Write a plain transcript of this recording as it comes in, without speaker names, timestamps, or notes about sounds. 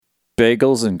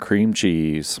Bagels and cream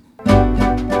cheese.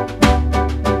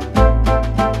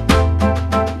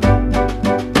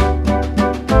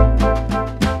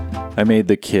 I made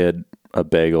the kid a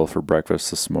bagel for breakfast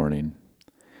this morning,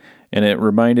 and it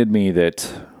reminded me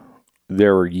that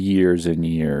there were years and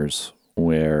years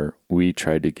where we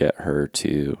tried to get her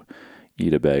to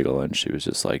eat a bagel, and she was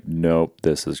just like, nope,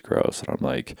 this is gross. And I'm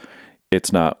like,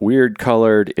 it's not weird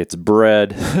colored, it's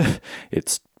bread,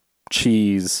 it's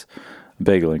cheese,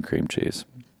 bagel and cream cheese.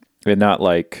 And not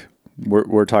like,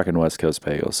 we're talking West Coast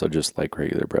bagels, so just like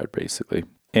regular bread, basically.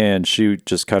 And she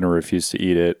just kind of refused to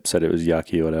eat it, said it was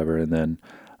yucky, whatever. And then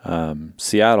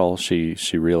Seattle, she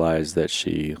realized that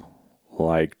she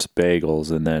liked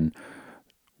bagels, and then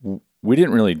we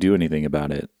didn't really do anything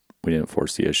about it. We didn't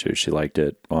force the issue. She liked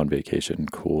it on vacation,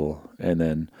 cool. And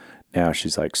then now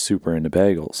she's like super into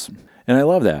bagels. And I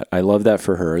love that. I love that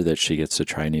for her, that she gets to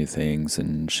try new things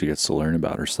and she gets to learn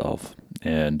about herself.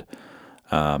 And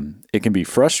it can be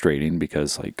frustrating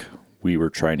because like we were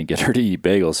trying to get her to eat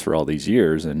bagels for all these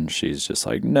years, and she's just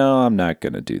like, no, I'm not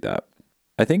going to do that.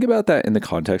 I think about that in the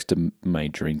context of my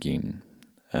drinking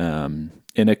in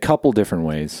a couple different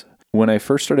ways. When I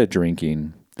first started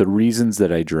drinking, the reasons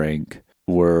that I drank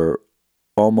were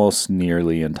almost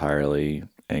nearly entirely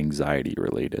anxiety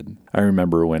related. I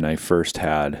remember when I first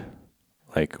got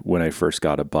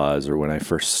a buzz, or when I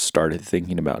first started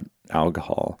thinking about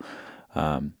alcohol,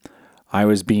 I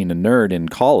was being a nerd in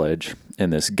college,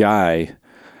 and this guy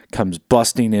comes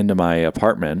busting into my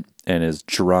apartment and is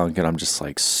drunk, and I'm just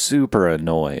like super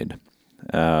annoyed.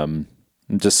 I'm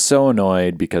just so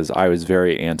annoyed because I was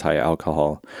very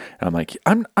anti-alcohol. And I'm like,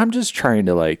 I'm just trying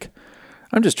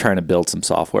to build some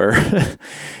software.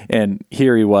 And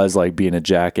here he was like being a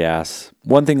jackass.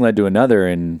 One thing led to another,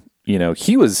 and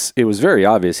it was very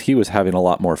obvious he was having a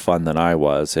lot more fun than I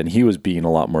was, and he was being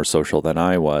a lot more social than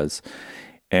I was.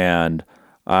 And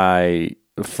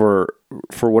for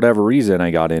whatever reason,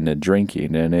 I got into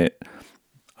drinking, and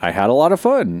I had a lot of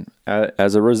fun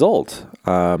as a result.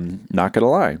 Not gonna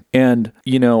lie. And,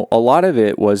 a lot of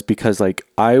it was because like,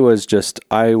 I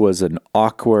was an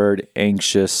awkward,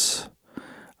 anxious,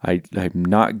 I'm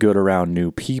not good around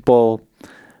new people.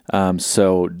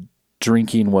 So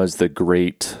drinking was the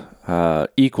great,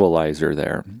 equalizer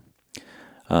there.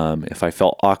 If I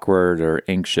felt awkward or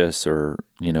anxious or,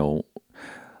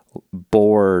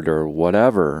 bored or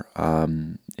whatever,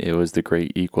 it was the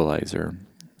great equalizer.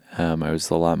 I was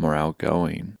a lot more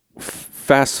outgoing.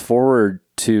 Fast forward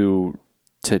to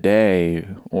today,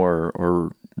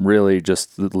 or really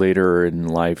just later in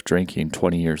life, drinking over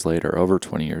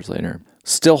 20 years later,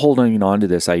 still holding on to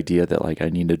this idea that like I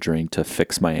need to drink to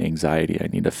fix my anxiety. I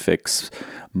need to fix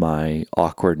my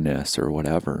awkwardness or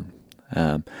whatever.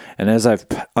 And as I've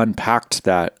unpacked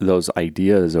those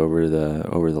ideas over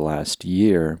the last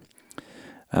year,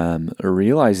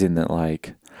 realizing that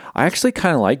like I actually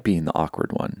kind of like being the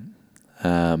awkward one.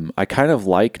 I kind of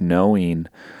like knowing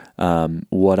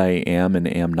what I am and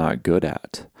am not good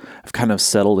at. I've kind of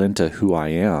settled into who I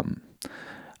am.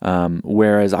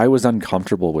 Whereas I was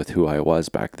uncomfortable with who I was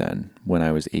back then when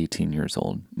I was 18 years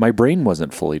old. My brain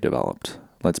wasn't fully developed.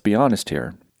 Let's be honest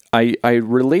here. I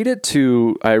relate it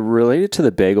to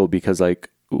the bagel because like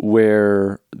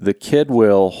where the kid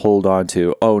will hold on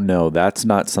to, oh no, that's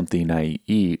not something I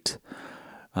eat.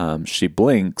 She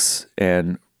blinks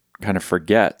and kind of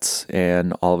forgets,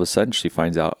 and all of a sudden she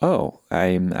finds out, oh,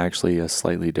 I'm actually a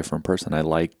slightly different person. I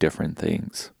like different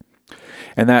things.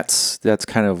 And that's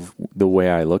kind of the way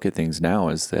I look at things now,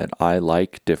 is that I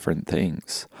like different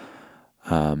things.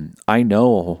 I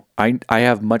know I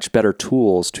have much better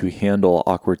tools to handle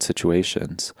awkward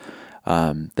situations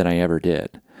than I ever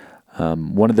did.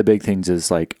 One of the big things is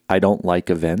like I don't like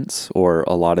events, or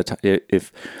a lot of time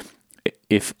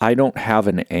if I don't have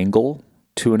an angle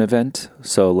to an event.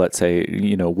 So let's say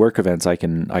work events, I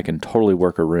can totally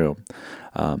work a room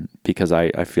because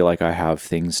I feel like I have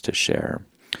things to share.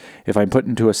 If I'm put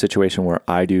into a situation where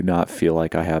I do not feel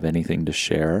like I have anything to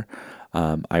share,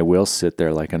 I will sit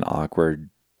there like an awkward,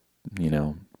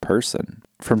 person.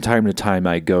 From time to time,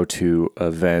 I go to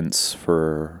events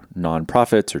for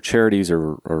nonprofits or charities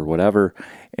or whatever,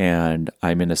 and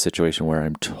I'm in a situation where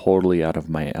I'm totally out of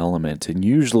my element. And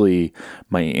usually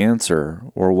my answer,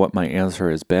 or what my answer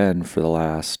has been for the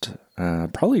last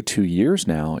probably 2 years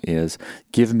now, is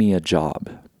give me a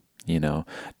job.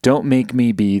 Don't make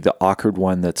me be the awkward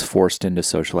one that's forced into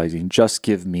socializing. Just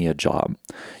give me a job.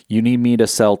 You need me to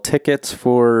sell tickets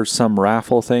for some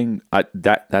raffle thing?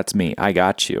 That's me. I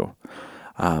got you.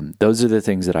 Those are the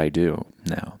things that I do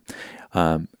now.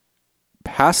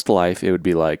 past life, it would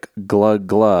be like glug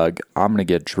glug, I'm going to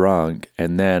get drunk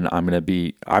and then I'm going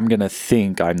to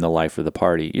think I'm the life of the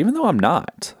party, even though I'm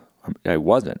not. I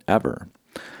wasn't ever.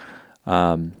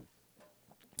 I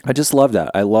just love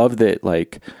that. I love that,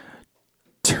 like,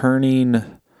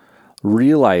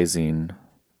 realizing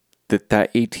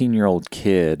that 18-year-old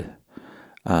kid,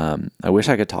 I wish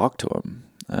I could talk to him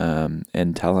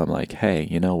and tell him, like, hey,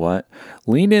 you know what?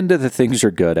 Lean into the things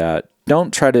you're good at.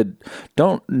 Don't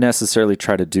necessarily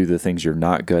try to do the things you're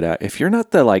not good at. If you're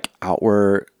not the, like,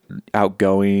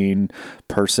 outgoing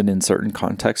person in certain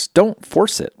contexts, don't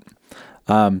force it.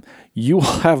 You will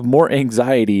have more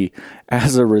anxiety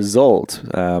as a result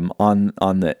on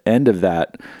the end of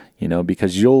that,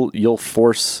 because you'll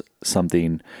force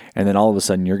something, and then all of a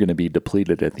sudden you're going to be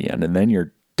depleted at the end, and then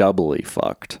you're doubly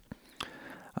fucked.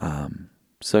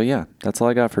 So yeah, that's all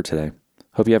I got for today.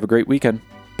 Hope you have a great weekend.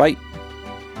 Bye.